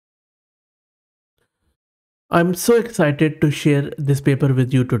I'm so excited to share this paper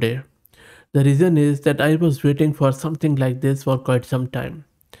with you today. The reason is that I was waiting for something like this for quite some time.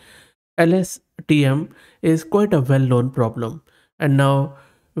 LSTM is quite a well known problem, and now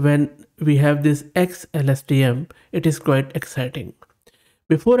when we have this xLSTM, it is quite exciting.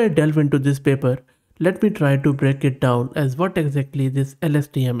 Before I delve into this paper, let me try to break it down as what exactly this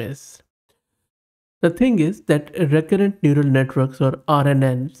LSTM is. The thing is that recurrent neural networks or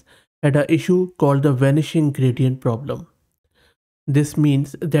RNNs had an issue called the vanishing gradient problem. This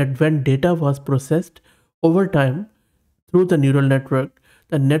means that when data was processed over time through the neural network,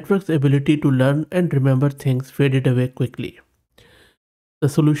 the network's ability to learn and remember things faded away quickly. The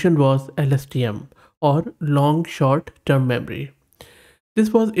solution was LSTM, or long short term memory. This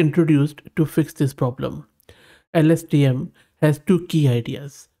was introduced to fix this problem. LSTM has two key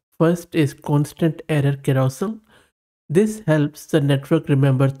ideas. First is constant error carousel. This helps the network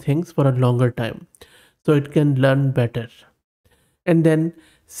remember things for a longer time so it can learn better. And then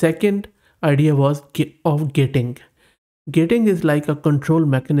second idea was of gating. Gating is like a control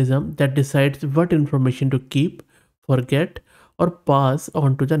mechanism that decides what information to keep, forget, or pass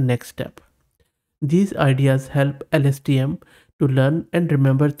on to the next step. These ideas help LSTM to learn and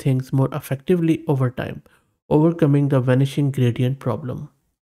remember things more effectively over time, overcoming the vanishing gradient problem.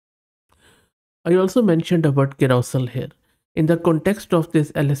 I also mentioned the word carousel here. In the context of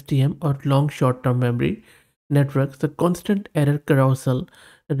this LSTM or long short-term memory networks, the constant error carousel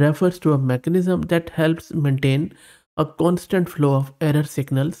refers to a mechanism that helps maintain a constant flow of error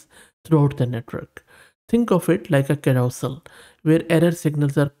signals throughout the network. Think of it like a carousel, where error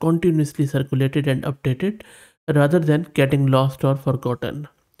signals are continuously circulated and updated rather than getting lost or forgotten.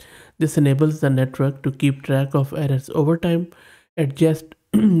 This enables the network to keep track of errors over time, adjust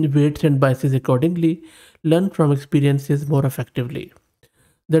weights and biases accordingly, learn from experiences more effectively.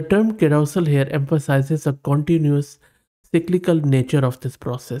 The term carousel here emphasizes a continuous cyclical nature of this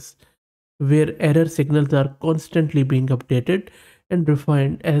process, where error signals are constantly being updated and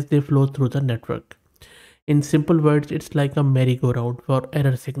refined as they flow through the network. In simple words, it's like a merry-go-round for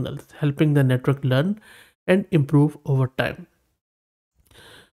error signals, helping the network learn and improve over time.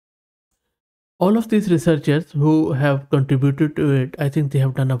 All of these researchers who have contributed to it, I think they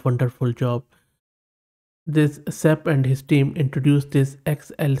have done a wonderful job. This Sepp and his team introduced this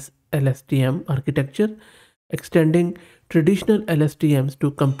xLSTM architecture, extending traditional LSTMs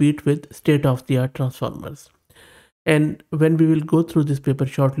to compete with state-of-the-art transformers. And when we will go through this paper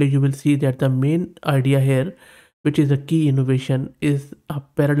shortly, you will see that the main idea here, which is a key innovation, is a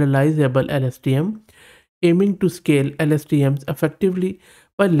parallelizable LSTM, aiming to scale LSTMs effectively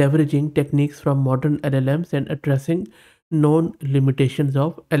by leveraging techniques from modern LLMs and addressing known limitations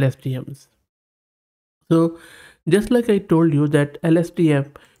of LSTMs. So, just like I told you that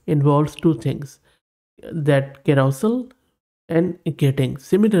LSTM involves two things, that carousel and gating.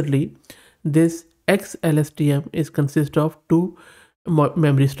 Similarly, this xLSTM is consist of two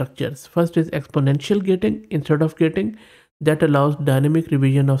memory structures. First is exponential gating instead of gating, that allows dynamic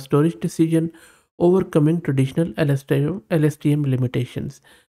revision of storage decision, overcoming traditional LSTM limitations.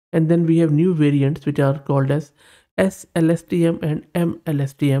 And then we have new variants which are called as xLSTM and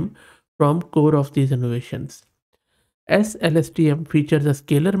mLSTM from core of these innovations. xLSTM features a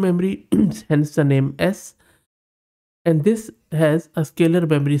scalar memory, hence the name S, and this has a scalar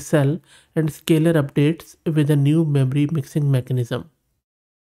memory cell and scalar updates with a new memory mixing mechanism.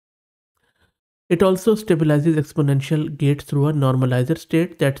 It also stabilizes exponential gates through a normalizer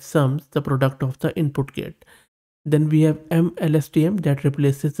state that sums the product of the input gate. Then we have mLSTM that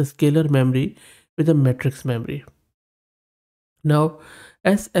replaces the scalar memory with a matrix memory. Now,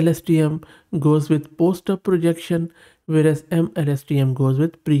 xLSTM goes with post-up projection, whereas mLSTM goes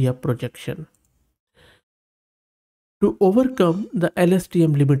with pre-up projection. To overcome the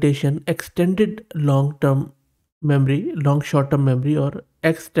LSTM limitation, extended long-term memory, long short-term memory, or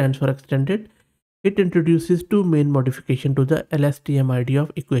X stands for extended, it introduces two main modifications to the LSTM idea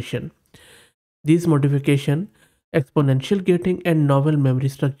of equation. These modifications, exponential gating and novel memory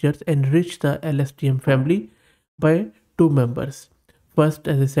structures, enrich the LSTM family by two members. First,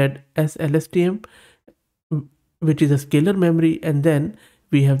 as I said, xLSTM, which is a scalar memory, and then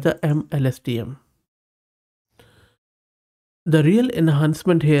we have the mLSTM. The real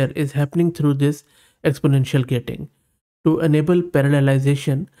enhancement here is happening through this exponential gating. To enable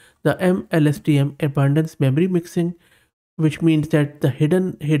parallelization, the mLSTM abandons memory mixing, which means that the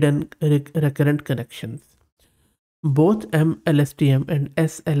hidden recurrent connections. Both mLSTM and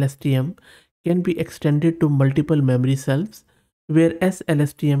xLSTM can be extended to multiple memory cells, where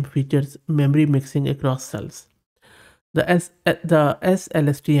xLSTM features memory mixing across cells. The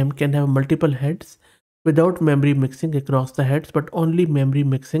xLSTM can have multiple heads, without memory mixing across the heads, but only memory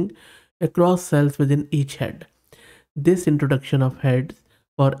mixing across cells within each head. This introduction of heads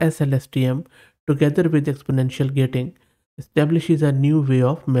or xLSTM together with exponential gating establishes a new way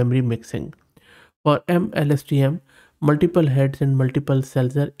of memory mixing. For mLSTM, multiple heads and multiple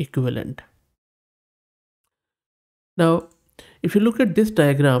cells are equivalent. Now, if you look at this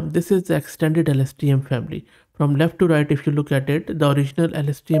diagram, this is the extended LSTM family. From left to right, if you look at it, the original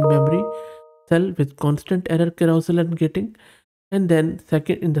LSTM memory cell with constant error carousel and gating, and then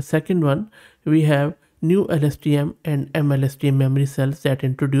in the second one we have new LSTM and mLSTM memory cells that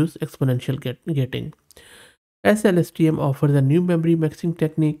introduce exponential gating. xLSTM offers a new memory mixing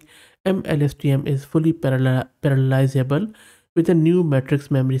technique. mLSTM is fully parallelizable with a new matrix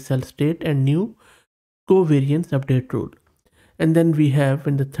memory cell state and new covariance update rule. And then we have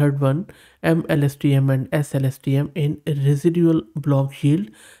in the third one mLSTM and xLSTM in residual block yield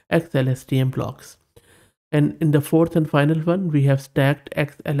xLSTM blocks. And in the fourth and final one, we have stacked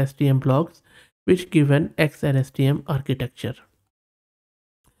xLSTM blocks, which give an xLSTM architecture.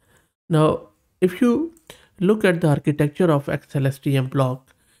 Now, if you look at the architecture of xLSTM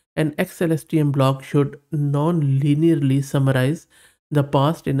block, an xLSTM block should non-linearly summarize the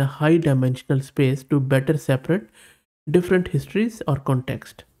past in a high-dimensional space to better separate different histories or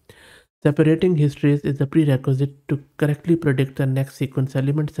context. Separating histories is a prerequisite to correctly predict the next sequence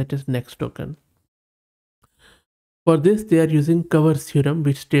element such as next token. For this, they are using Cover's theorem,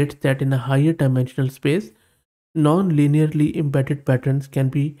 which states that in a higher dimensional space, non-linearly embedded patterns can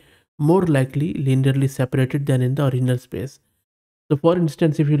be more likely linearly separated than in the original space. So for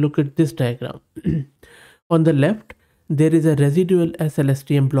instance, if you look at this diagram, on the left, there is a residual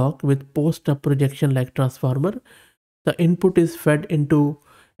xLSTM block with post-up projection like transformer. The input is fed into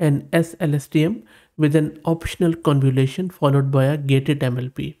an xLSTM with an optional convolution followed by a gated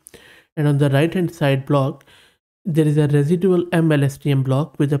MLP. And on the right hand side block, there is a residual mLSTM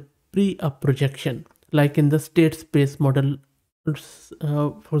block with a pre-up projection, like in the state space model,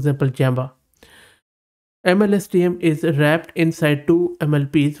 for example, Jamba. mLSTM is wrapped inside two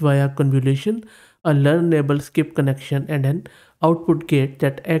MLPs via convolution, a learnable skip connection, and an output gate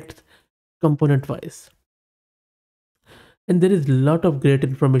that acts component-wise. And there is a lot of great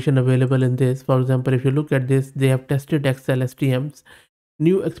information available in this. For example, if you look at this, they have tested xLSTM's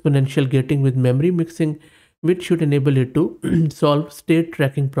new exponential gating with memory mixing, which should enable it to solve state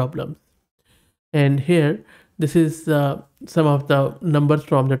tracking problems. And here, this is some of the numbers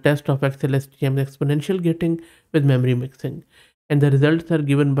from the test of xLSTM exponential gating with memory mixing. And the results are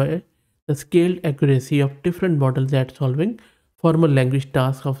given by the scaled accuracy of different models at solving formal language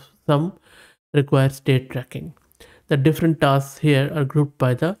tasks of some require state tracking. The different tasks here are grouped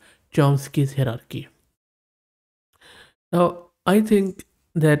by the Chomsky's hierarchy. Now, I think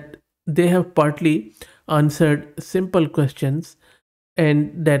that they have partly answered simple questions,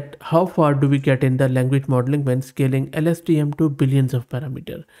 and that how far do we get in the language modeling when scaling LSTM to billions of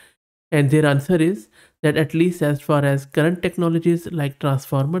parameters. And their answer is that at least as far as current technologies like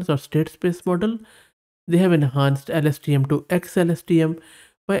transformers or state space model, they have enhanced LSTM to xLSTM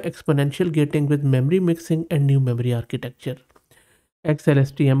by exponential gating with memory mixing and new memory architecture.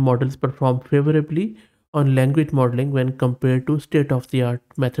 xLSTM models perform favorably on language modeling when compared to state-of-the-art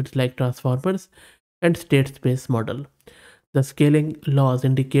methods like transformers and state space model. The scaling laws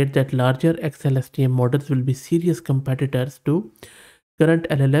indicate that larger xLSTM models will be serious competitors to current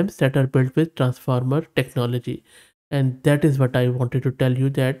LLMs that are built with transformer technology. And that is what I wanted to tell you,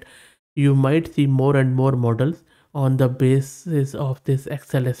 that you might see more and more models on the basis of this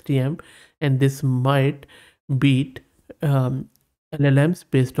xLSTM, and this might beat LLMs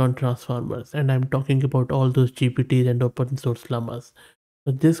based on transformers. And I'm talking about all those GPTs and open source llamas.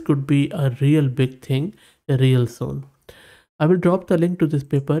 So this could be a real big thing real soon. I will drop the link to this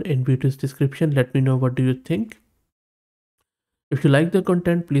paper in video's description. Let me know what do you think. If you like the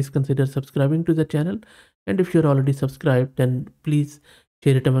content, please consider subscribing to the channel. And if you're already subscribed, then please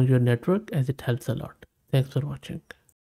share it among your network as it helps a lot. Thanks for watching.